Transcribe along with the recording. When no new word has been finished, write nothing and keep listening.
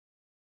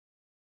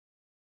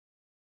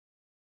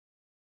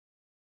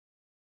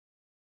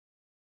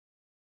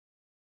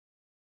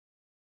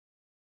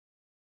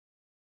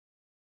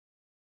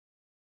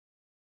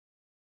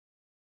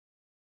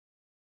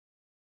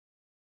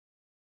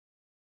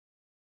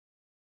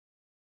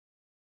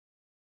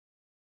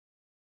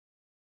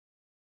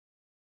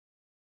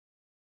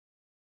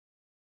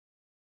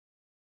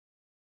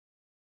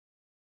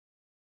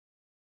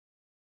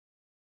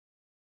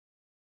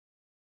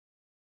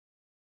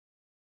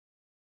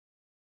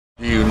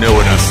You know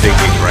what I'm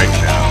thinking right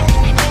now.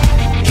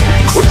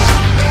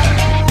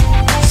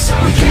 So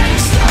you can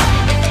stop.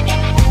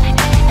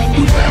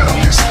 Who the hell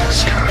is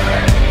this guy?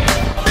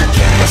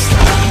 Can't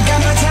stop. Got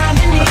my time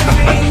in the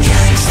ring.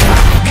 Can't stop.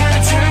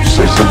 Gotta turn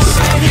Say something.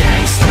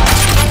 Can't stop.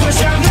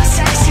 Push on the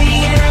sexy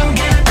and I'm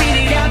gonna beat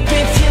it up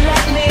if you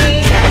let me.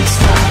 Can't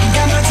stop.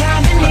 Got my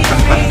time in the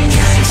ring.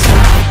 Can't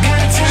stop.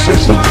 Gotta turn Say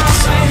something.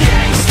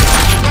 Can't stop.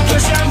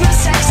 Push on the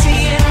sexy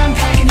and I'm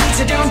packing heat,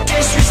 so don't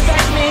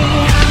disrespect me.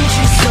 I'm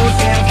just so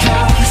damn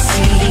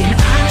classy and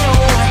I know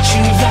what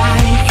you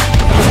like.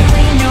 There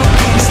ain't no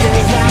gangster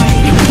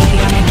like me.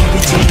 I'm in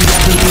everything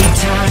every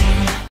time.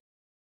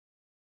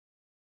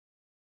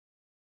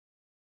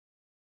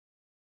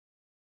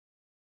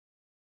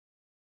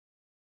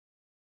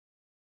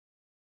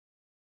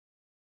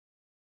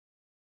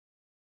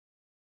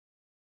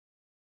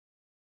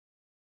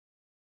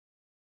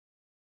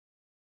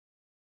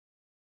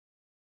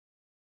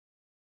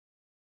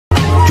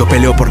 Yo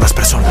peleo por las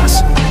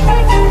personas,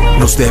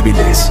 los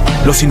débiles,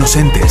 los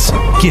inocentes,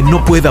 quien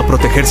no pueda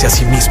protegerse a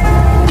sí mismo.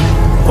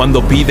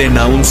 Cuando piden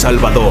a un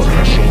salvador,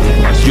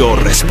 yo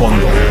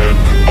respondo.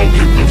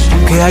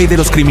 ¿Qué hay de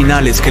los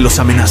criminales que los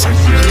amenazan?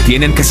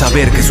 Tienen que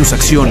saber que sus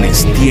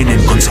acciones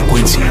tienen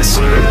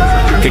consecuencias.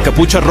 Que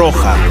Capucha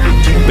Roja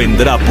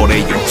vendrá por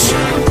ellos.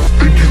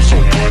 Thank you so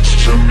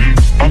much to me.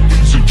 I'm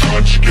easy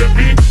touch, get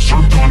me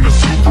served on a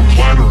silver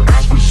platter.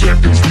 Ask for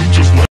seconds, we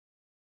just like.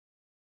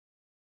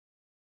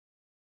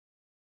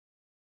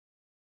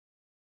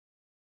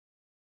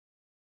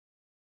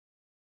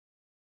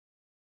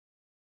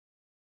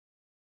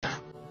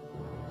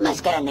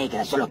 Máscara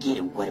Negra solo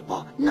quiere un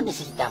cuerpo. No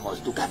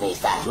necesitamos tu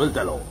cabeza.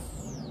 Suéltalo.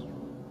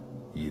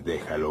 Y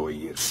déjalo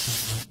ir.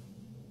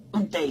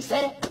 ¿Un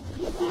taser?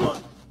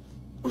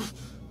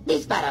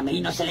 Dispárame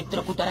y nos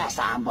electrocutarás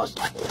a ambos.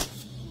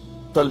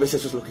 Tal vez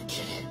eso es lo que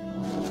quiere.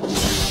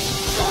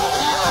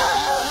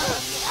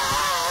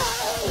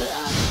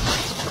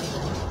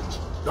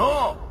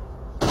 ¡No!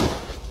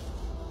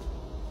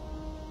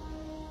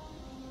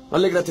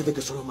 Alégrate de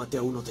que solo maté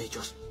a uno de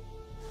ellos.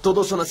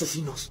 Todos son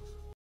asesinos.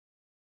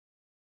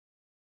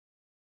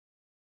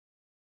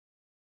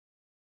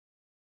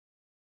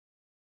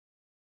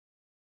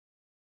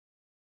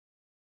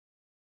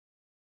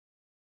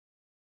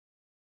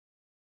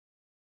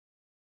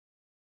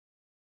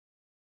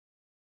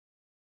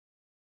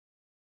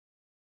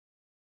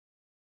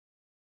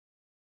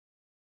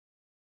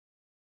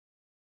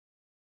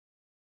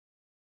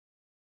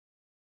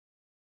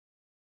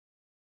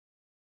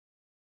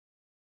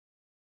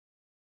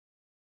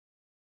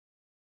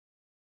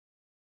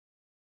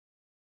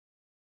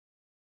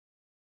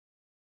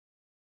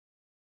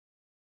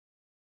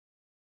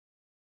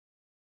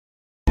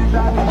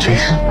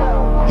 Jason,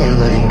 in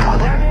living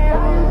color.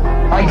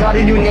 I got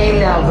a new name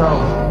now,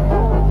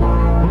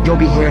 though. You'll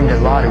be hearing a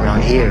lot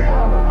around here.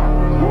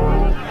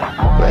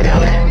 Red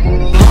Hood.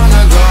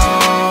 Wanna go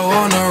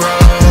on the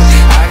road.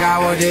 I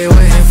got what they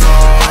waiting for.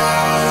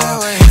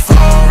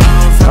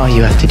 All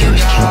you have to do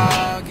is kill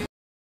me.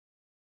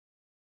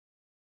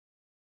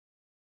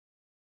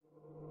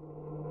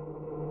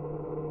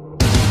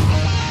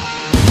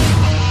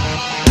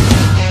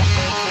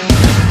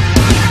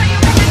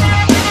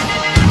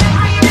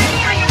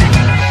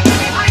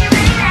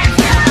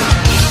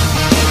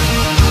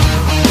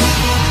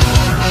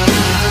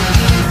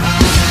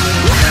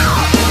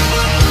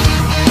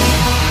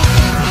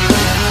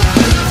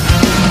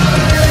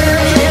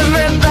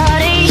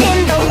 Everybody in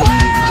the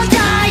world,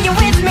 are you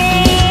with me?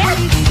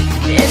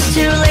 It's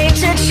too late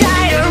to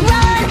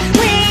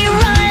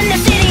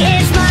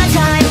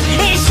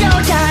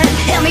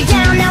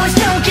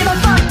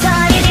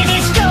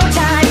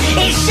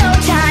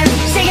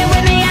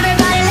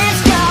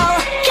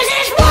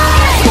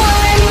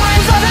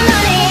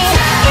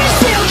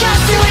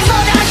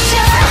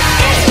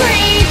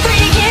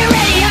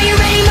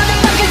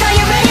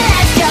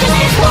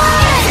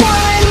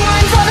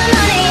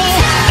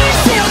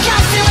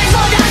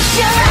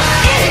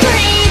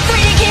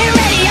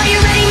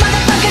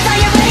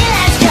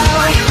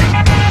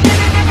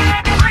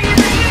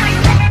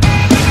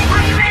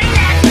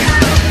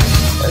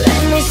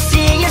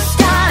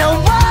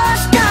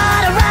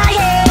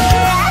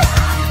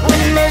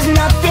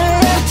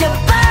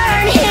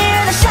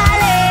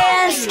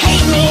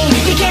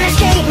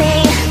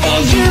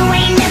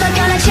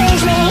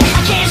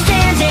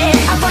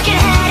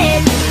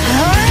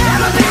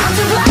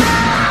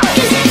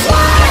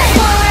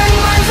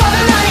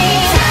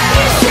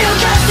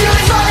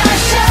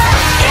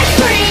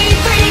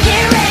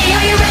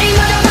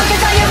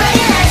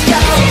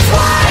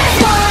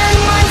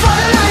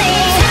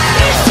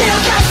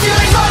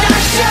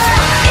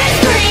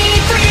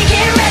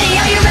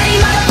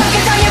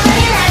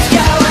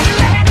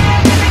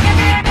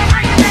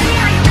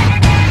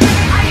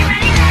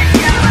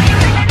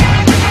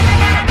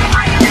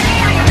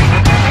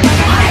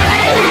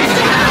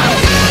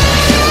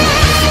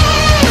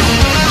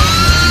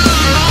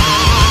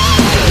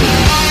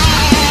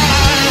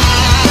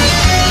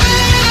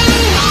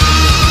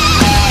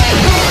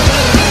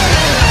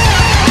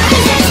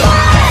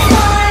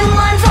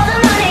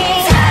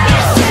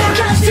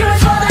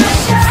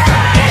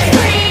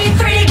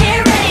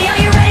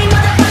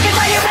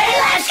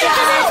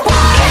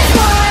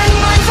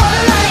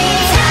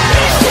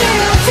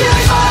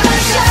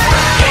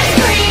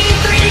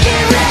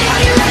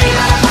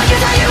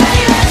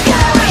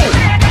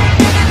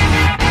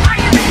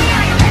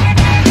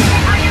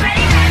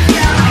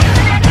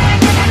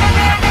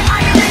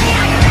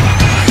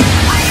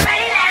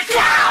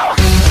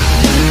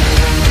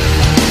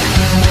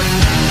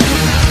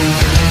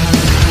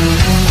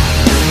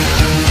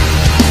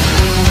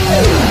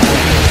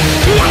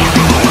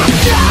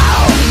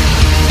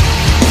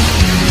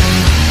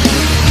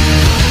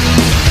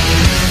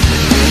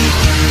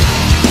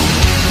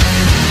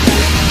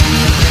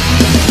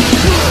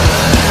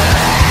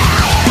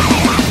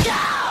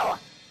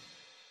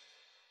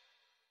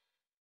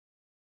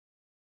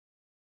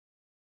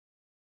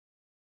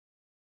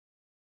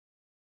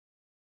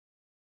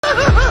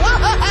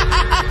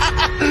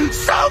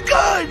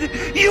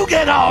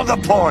all the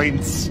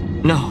points?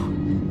 No,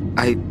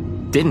 I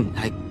didn't.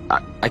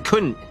 I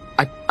couldn't.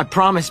 I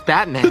promised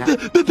Batman.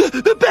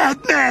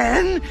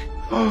 Batman?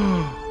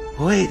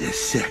 Wait a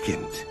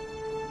second.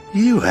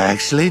 You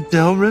actually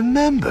don't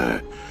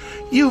remember.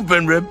 You've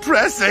been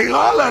repressing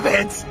all of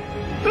it.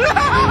 Kill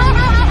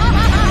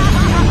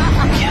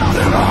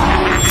them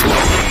all.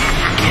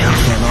 Kill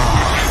them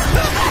all.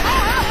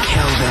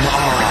 Kill them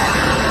all.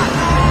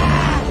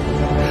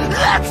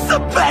 That's the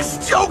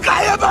best joke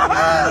I ever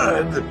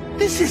heard!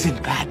 This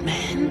isn't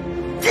Batman.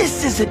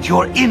 This isn't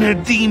your inner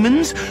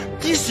demons.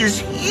 This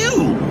is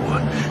you.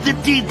 The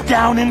deep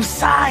down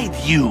inside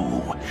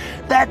you.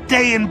 That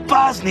day in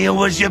Bosnia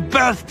was your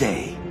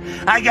birthday.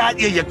 I got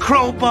you your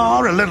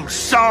crowbar, a little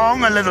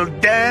song, a little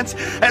dance,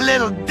 a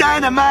little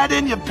dynamite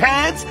in your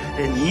pants,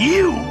 and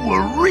you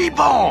were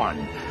reborn.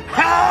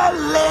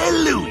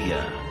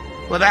 Hallelujah.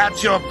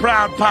 Without your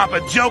proud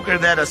Papa Joker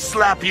there to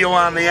slap you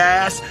on the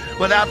ass,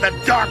 without the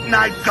Dark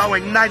Knight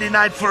going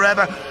nighty-night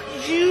forever,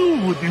 you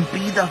wouldn't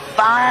be the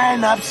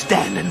fine,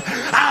 upstanding,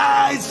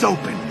 eyes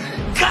open,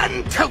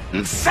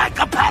 gun-toting,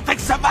 psychopathic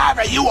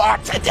survivor you are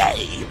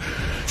today.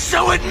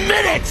 So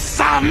admit it,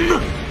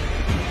 son!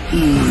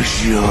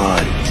 Who's your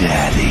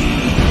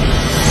daddy?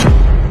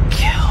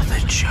 Kill the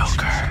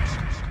Joker.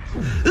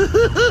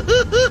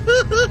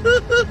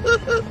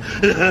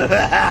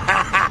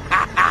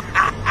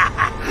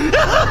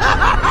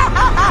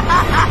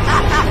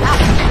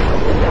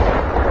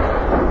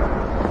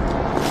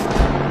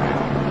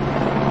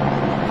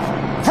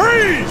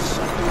 Freeze!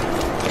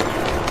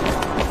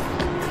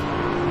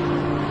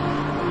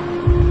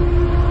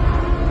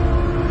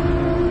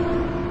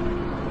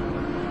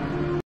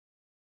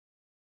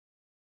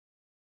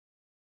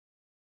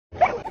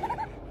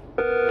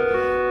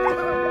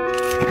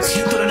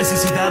 Siento la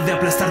necesidad de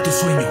aplastar tus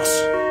sueños.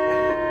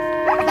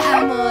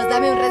 Vamos,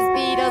 dame un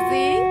respiro,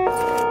 ¿sí?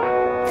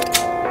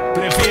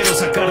 Prefiero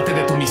sacarte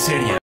de tu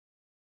miseria.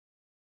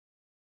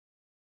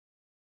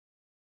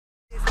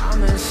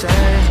 I'm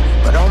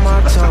insane, but on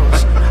my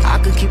toes. I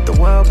could keep the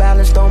world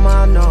balanced on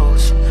my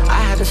nose.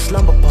 I had a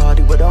slumber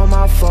party with all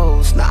my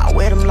foes. Now I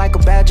wear them like a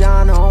badge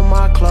on all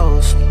my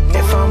clothes.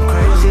 If I'm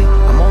crazy,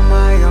 I'm on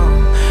my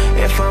own.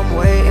 If I'm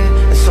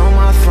waiting, it's on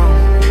my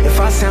throne. If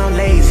I sound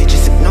lazy,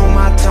 just ignore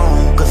my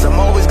tone. Cause I'm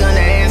always gonna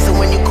answer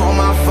when you call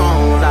my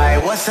phone.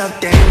 Like, what's up,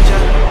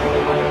 danger?